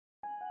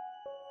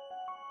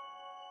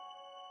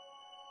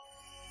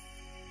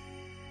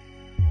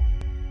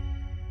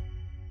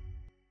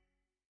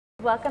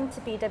Welcome to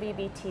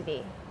BWB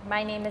TV.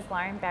 My name is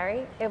Lauren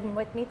Berry, and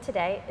with me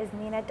today is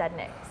Nina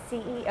Dudnik,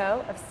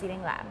 CEO of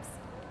Seeding Labs.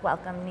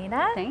 Welcome,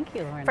 Nina. Thank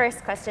you, Lauren.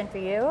 First question for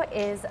you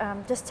is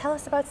just tell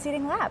us about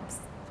Seeding Labs.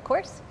 Of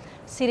course.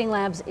 Seeding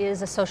Labs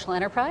is a social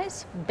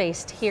enterprise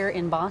based here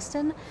in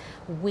Boston.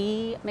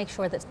 We make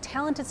sure that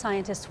talented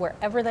scientists,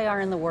 wherever they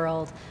are in the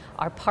world,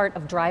 are part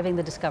of driving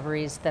the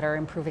discoveries that are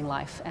improving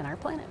life and our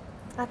planet.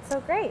 That's so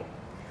great.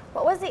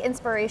 What was the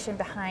inspiration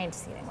behind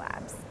Seeding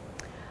Labs?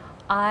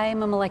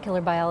 I'm a molecular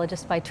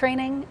biologist by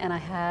training, and I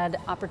had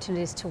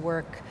opportunities to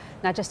work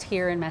not just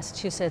here in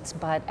Massachusetts,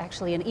 but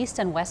actually in East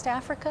and West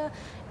Africa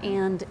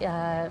and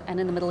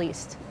in the Middle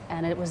East.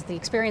 And it was the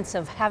experience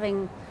of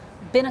having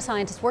been a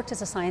scientist, worked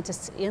as a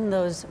scientist in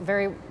those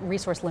very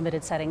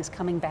resource-limited settings,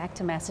 coming back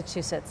to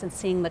Massachusetts and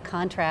seeing the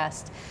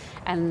contrast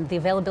and the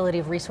availability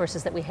of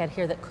resources that we had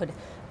here that could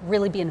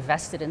really be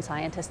invested in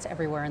scientists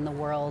everywhere in the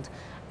world,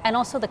 and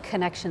also the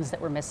connections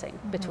that were missing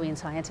between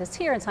scientists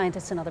here and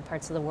scientists in other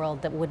parts of the world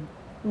that would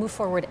move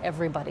forward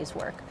everybody's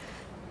work.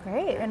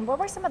 Great. And what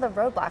were some of the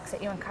roadblocks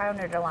that you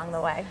encountered along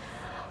the way?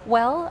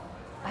 Well,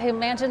 I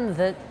imagine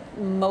that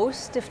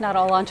most, if not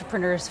all,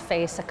 entrepreneurs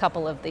face a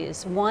couple of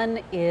these. One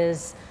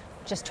is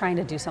just trying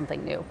to do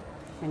something new.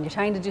 And you're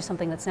trying to do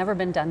something that's never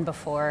been done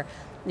before.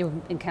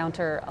 You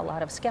encounter a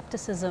lot of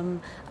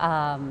skepticism,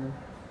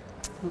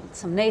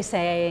 some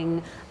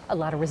naysaying, a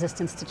lot of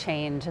resistance to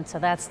change, and so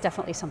that's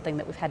definitely something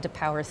that we've had to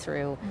power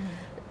through.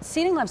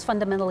 Seeding Labs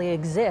fundamentally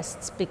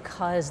exists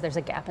because there's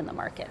a gap in the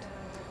market.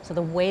 So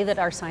the way that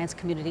our science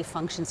community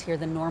functions here,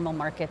 the normal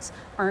markets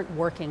aren't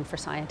working for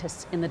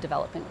scientists in the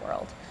developing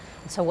world.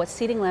 And so what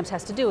Seeding Labs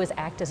has to do is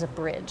act as a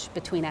bridge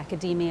between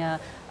academia,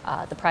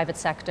 the private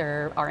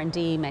sector,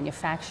 R&D,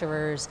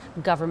 manufacturers,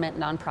 government,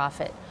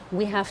 nonprofit.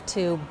 We have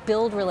to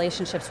build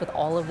relationships with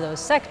all of those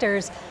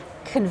sectors,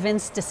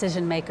 convince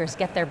decision makers,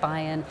 get their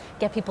buy-in,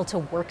 get people to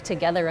work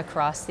together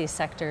across these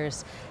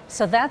sectors.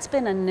 So that's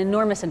been an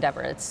enormous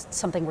endeavor. It's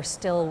something we're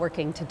still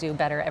working to do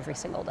better every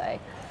single day.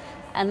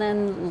 And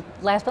then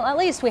last but not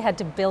least, we had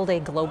to build a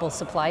global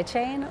supply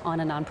chain on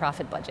a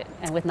nonprofit budget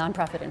and with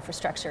nonprofit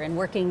infrastructure and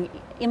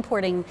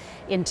importing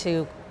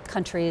into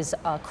countries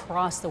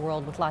across the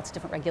world with lots of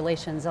different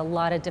regulations, a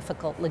lot of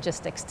difficult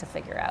logistics to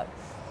figure out.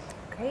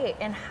 Great.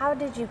 And how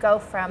did you go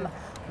from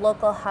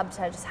local hub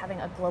to just having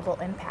a global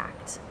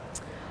impact?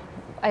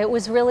 It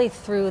was really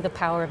through the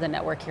power of the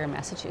network here in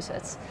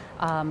Massachusetts.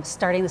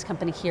 Starting this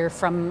company here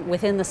from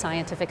within the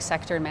scientific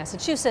sector in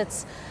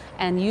Massachusetts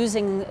and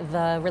using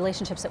the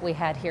relationships that we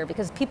had here,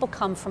 because people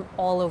come from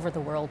all over the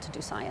world to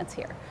do science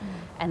here.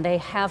 And they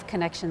have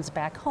connections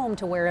back home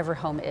to wherever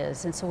home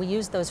is. And so we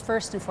used those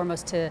first and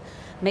foremost to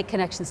make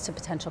connections to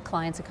potential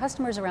clients and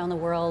customers around the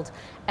world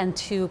and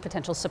to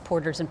potential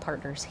supporters and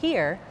partners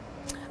here.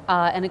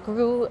 And it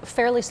grew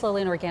fairly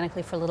slowly and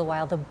organically for a little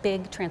while. The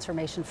big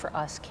transformation for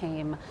us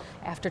came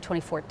after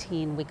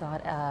 2014. We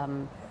got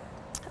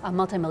a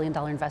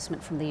multi-million-dollar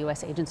investment from the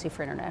U.S. Agency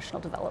for International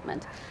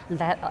Development. And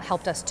that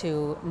helped us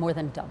to more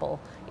than double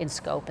in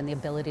scope and the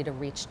ability to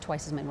reach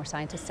twice as many more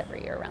scientists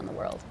every year around the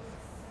world.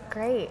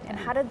 Great. And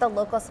how did the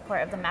local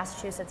support of the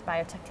Massachusetts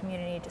biotech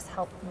community just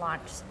help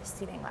launch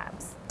Seeding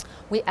Labs?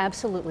 We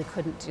absolutely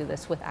couldn't do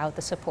this without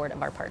the support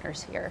of our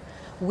partners here.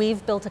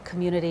 We've built a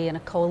community and a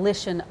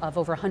coalition of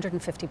over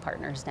 150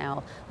 partners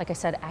now. Like I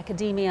said,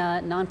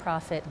 academia,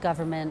 nonprofit,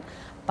 government,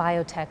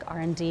 biotech,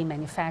 R&D,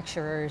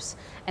 manufacturers,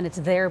 and it's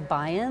their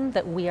buy-in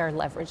that we are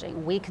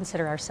leveraging. We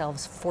consider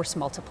ourselves force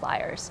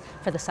multipliers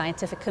for the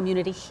scientific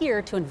community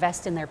here to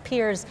invest in their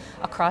peers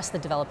across the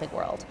developing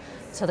world.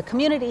 So the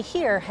community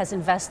here has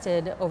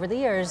invested over the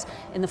years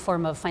in the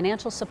form of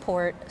financial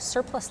support,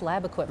 surplus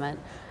lab equipment,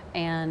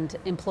 and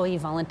employee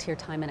volunteer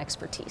time and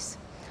expertise.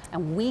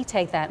 And we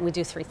take that and we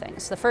do three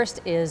things. The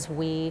first is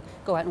we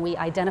go out and we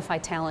identify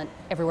talent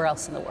everywhere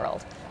else in the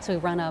world. So we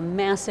run a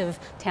massive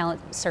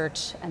talent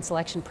search and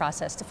selection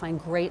process to find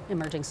great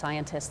emerging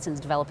scientists in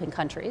developing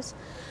countries.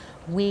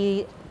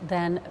 We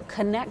then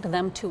connect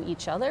them to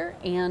each other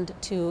and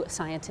to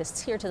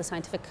scientists here, to the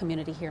scientific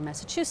community here in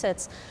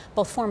Massachusetts,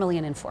 both formally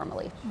and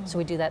informally. So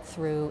we do that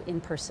through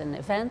in-person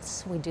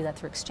events, we do that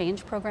through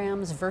exchange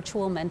programs,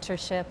 virtual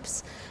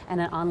mentorships,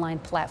 and an online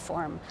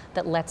platform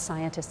that lets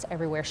scientists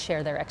everywhere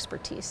share their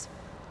expertise.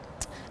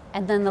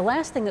 And then the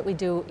last thing that we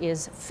do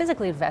is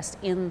physically invest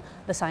in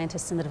the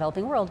scientists in the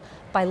developing world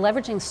by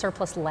leveraging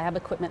surplus lab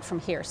equipment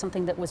from here,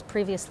 something that was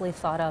previously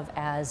thought of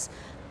as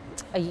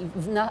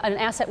an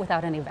asset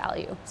without any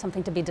value,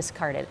 something to be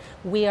discarded.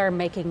 We are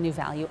making new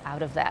value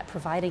out of that,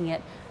 providing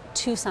it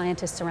to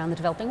scientists around the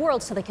developing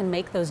world so they can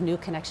make those new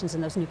connections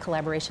and those new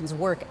collaborations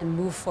work and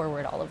move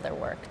forward all of their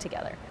work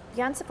together.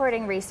 Beyond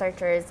supporting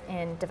researchers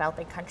in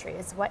developing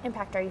countries, what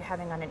impact are you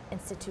having on an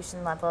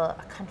institution level,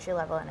 a country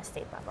level, and a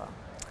state level?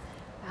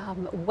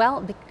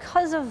 Well,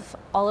 because of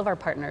all of our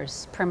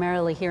partners,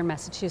 primarily here in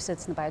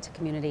Massachusetts in the biotech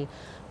community,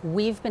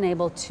 we've been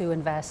able to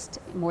invest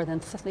more than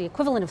the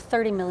equivalent of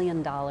 $30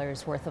 million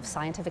worth of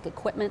scientific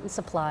equipment and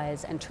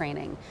supplies and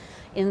training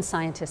in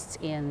scientists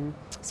in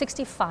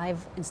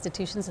 65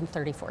 institutions in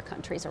 34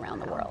 countries around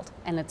the world,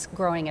 and it's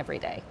growing every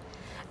day.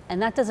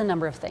 And that does a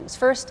number of things.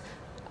 First,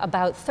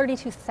 about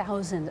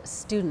 32,000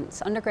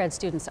 students, undergrad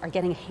students, are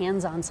getting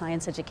hands-on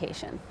science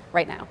education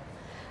right now.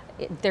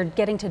 They're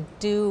getting to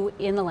do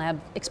in the lab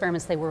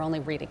experiments they were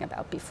only reading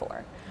about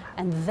before.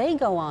 And they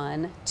go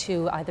on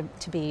to either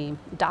to be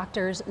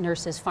doctors,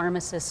 nurses,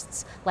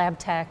 pharmacists, lab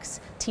techs,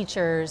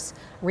 teachers,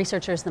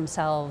 researchers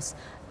themselves.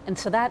 And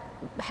so that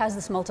has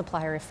this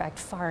multiplier effect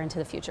far into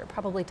the future,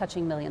 probably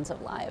touching millions of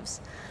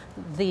lives.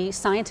 The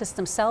scientists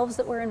themselves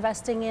that we're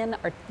investing in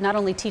are not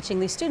only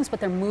teaching these students, but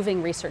they're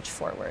moving research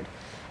forward.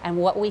 And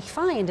what we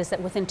find is that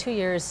within 2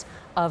 years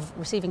of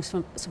receiving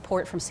some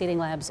support from Seeding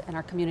Labs and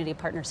our community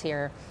partners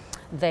here,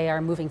 they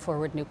are moving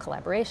forward new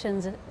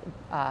collaborations,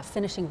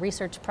 finishing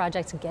research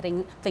projects,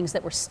 getting things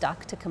that were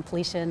stuck to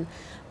completion,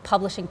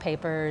 publishing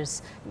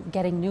papers,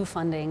 getting new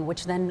funding,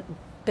 which then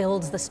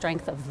builds the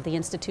strength of the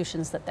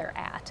institutions that they're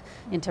at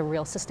into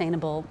real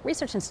sustainable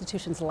research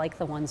institutions like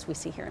the ones we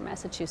see here in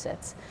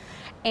Massachusetts.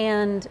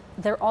 And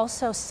they're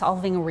also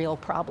solving real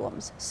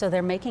problems. So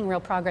they're making real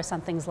progress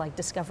on things like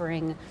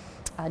discovering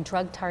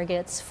drug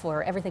targets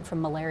for everything from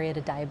malaria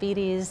to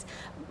diabetes,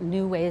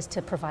 new ways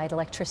to provide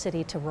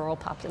electricity to rural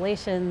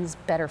populations,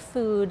 better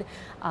food,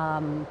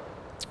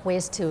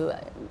 ways to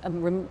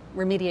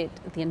remediate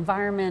the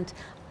environment,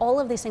 all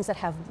of these things that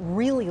have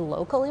really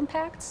local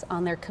impacts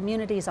on their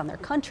communities, on their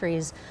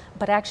countries,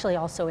 but actually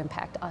also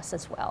impact us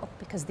as well,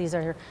 because these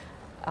are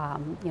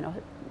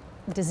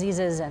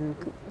diseases and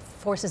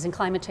forces in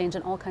climate change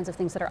and all kinds of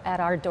things that are at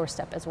our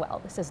doorstep as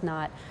well. This is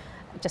not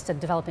just a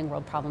developing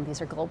world problem,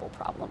 these are global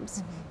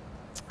problems.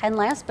 Mm-hmm. And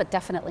last but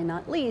definitely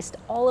not least,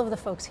 all of the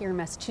folks here in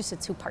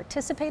Massachusetts who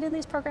participate in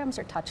these programs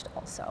are touched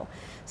also.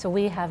 So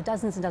we have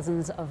dozens and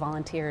dozens of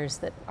volunteers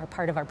that are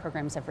part of our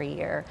programs every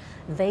year.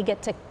 They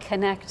get to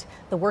connect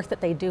the work that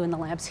they do in the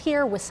labs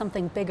here with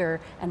something bigger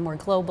and more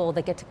global.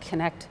 They get to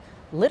connect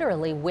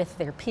literally with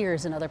their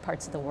peers in other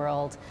parts of the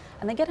world.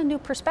 And they get a new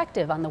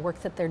perspective on the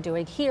work that they're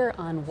doing here,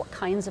 on what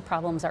kinds of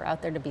problems are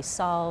out there to be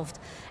solved,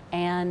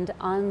 and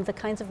on the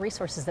kinds of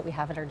resources that we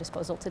have at our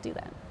disposal to do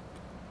that.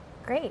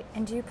 Great.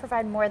 And do you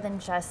provide more than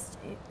just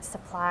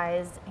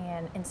supplies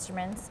and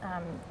instruments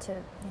to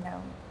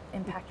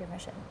impact your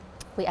mission?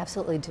 We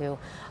absolutely do.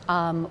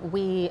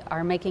 We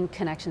are making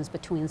connections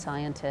between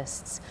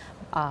scientists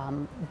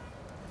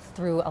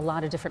through a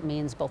lot of different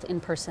means, both in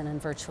person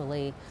and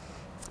virtually.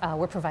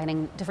 We're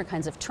providing different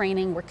kinds of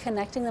training. We're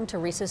connecting them to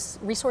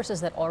resources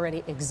that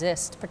already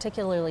exist,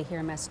 particularly here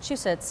in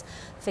Massachusetts,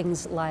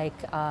 things like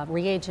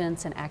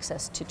reagents and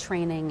access to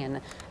training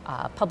and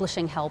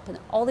publishing help and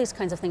all these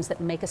kinds of things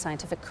that make a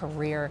scientific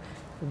career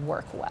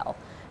work well.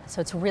 So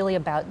it's really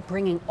about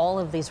bringing all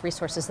of these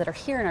resources that are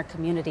here in our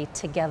community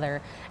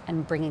together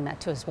and bringing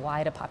that to as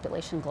wide a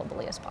population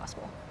globally as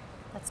possible.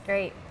 That's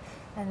great.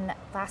 And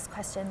last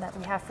question that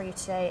we have for you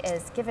today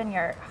is, given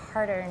your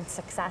hard-earned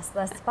success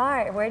thus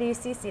far, where do you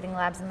see Seeding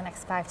Labs in the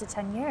next 5 to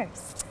 10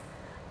 years?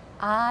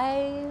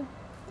 My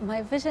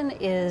vision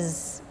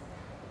is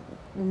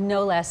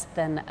no less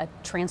than a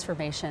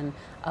transformation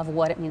of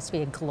what it means to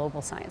be a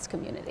global science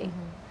community.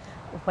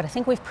 Mm-hmm. What I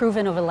think we've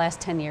proven over the last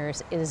 10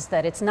 years is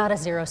that it's not a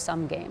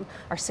zero-sum game.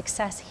 Our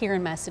success here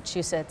in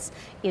Massachusetts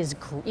is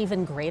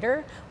even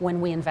greater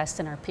when we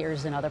invest in our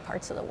peers in other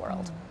parts of the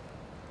world. Mm-hmm.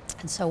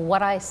 And so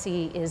what I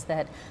see is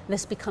that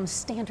this becomes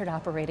standard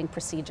operating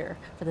procedure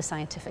for the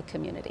scientific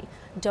community.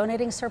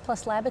 Donating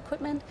surplus lab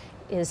equipment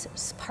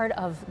is part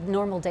of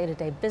normal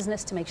day-to-day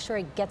business to make sure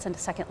it gets into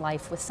second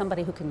life with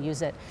somebody who can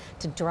use it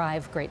to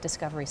drive great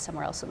discoveries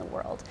somewhere else in the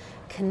world.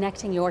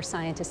 Connecting your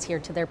scientists here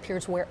to their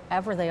peers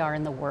wherever they are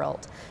in the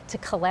world to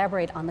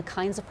collaborate on the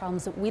kinds of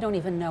problems that we don't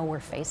even know we're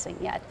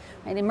facing yet.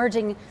 Right?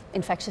 Emerging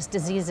infectious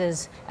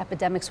diseases,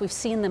 epidemics, we've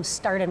seen them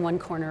start in one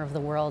corner of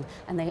the world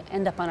and they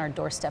end up on our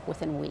doorstep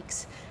within weeks.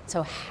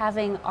 So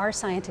having our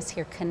scientists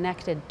here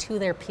connected to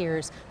their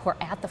peers who are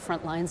at the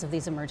front lines of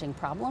these emerging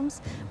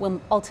problems will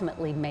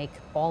ultimately make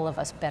all of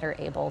us better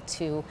able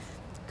to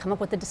come up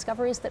with the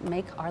discoveries that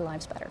make our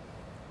lives better.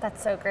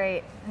 That's so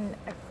great. And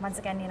once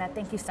again, Nina,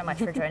 thank you so much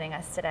for joining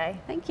us today.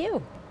 Thank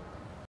you.